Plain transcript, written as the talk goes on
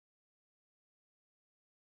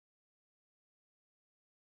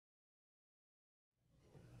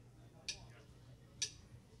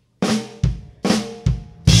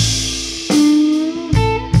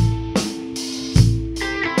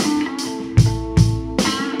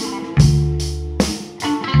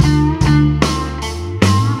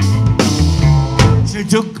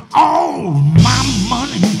took all my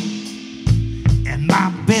money and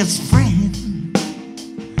my best friend.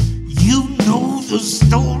 You know the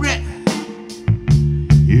story.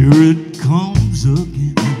 Here it comes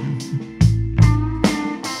again.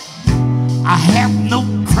 I have no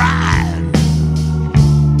pride,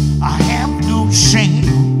 I have no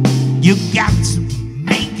shame. You got to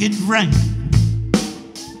make it rain.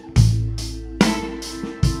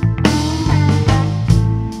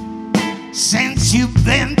 Since you've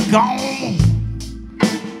been gone,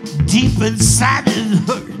 deep inside it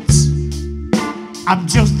hurts. I'm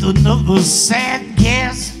just another sad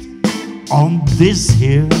guest on this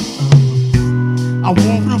here earth. I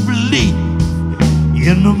want to believe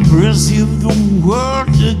in the mercy of the world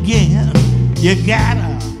again. You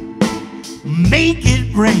gotta make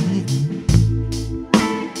it rain.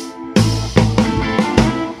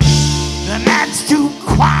 The night's too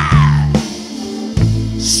quiet,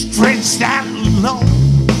 stretched out alone.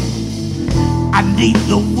 I need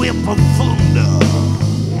the whip of thunder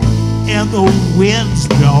and the winds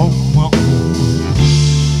don't moan.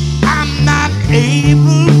 I'm not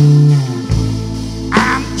able,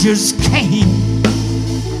 I just can't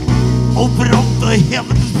open up the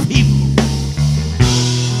heavens, people.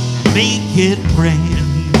 Make it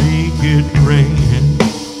rain, make it rain.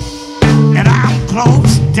 And I'm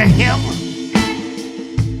close to heaven,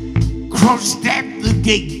 crossed at the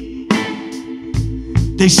gate.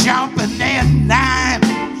 They sharpen their knives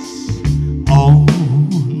on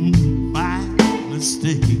my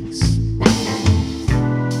mistakes.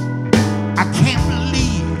 I can't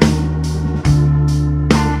believe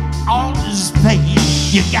all this pain.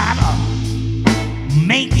 You gotta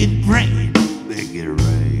make it rain, make it rain.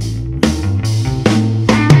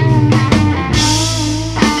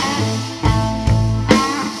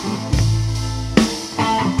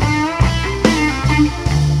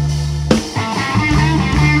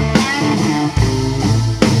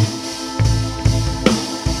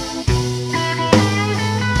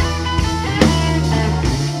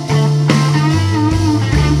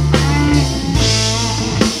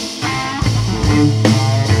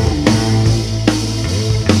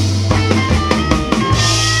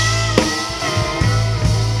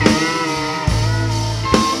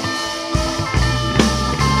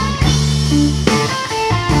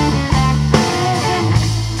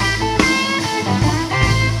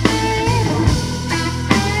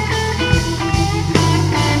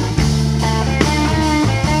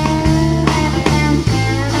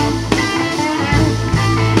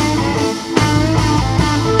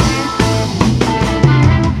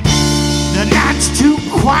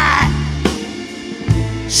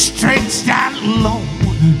 Stretched out alone,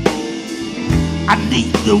 I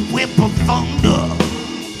need the whip of thunder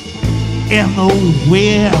and the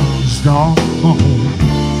winds don't moan.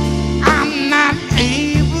 I'm not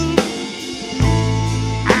able,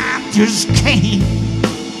 I just can't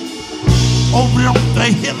open up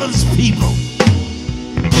the heavens, people.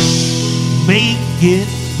 Make it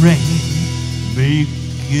rain, make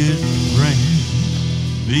it rain,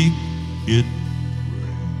 make it rain.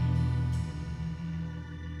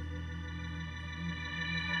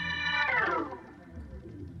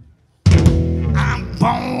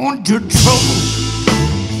 Born to trouble,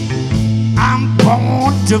 I'm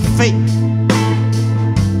born to fate.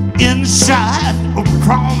 Inside a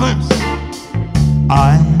promise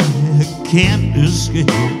I can't escape.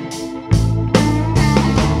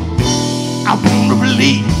 I want to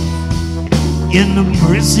believe in the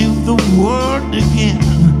mercy of the world again.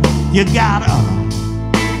 You gotta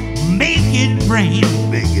make it rain,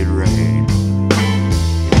 make it rain.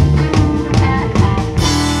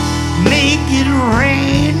 Make it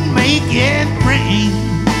rain, make it rain.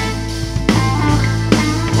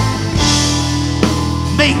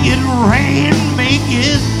 Make it rain, make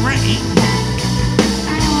it rain.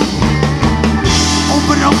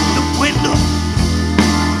 Open up the window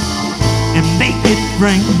and make it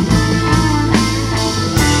rain.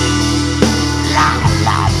 La,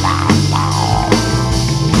 la, la, la.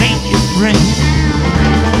 Make it rain.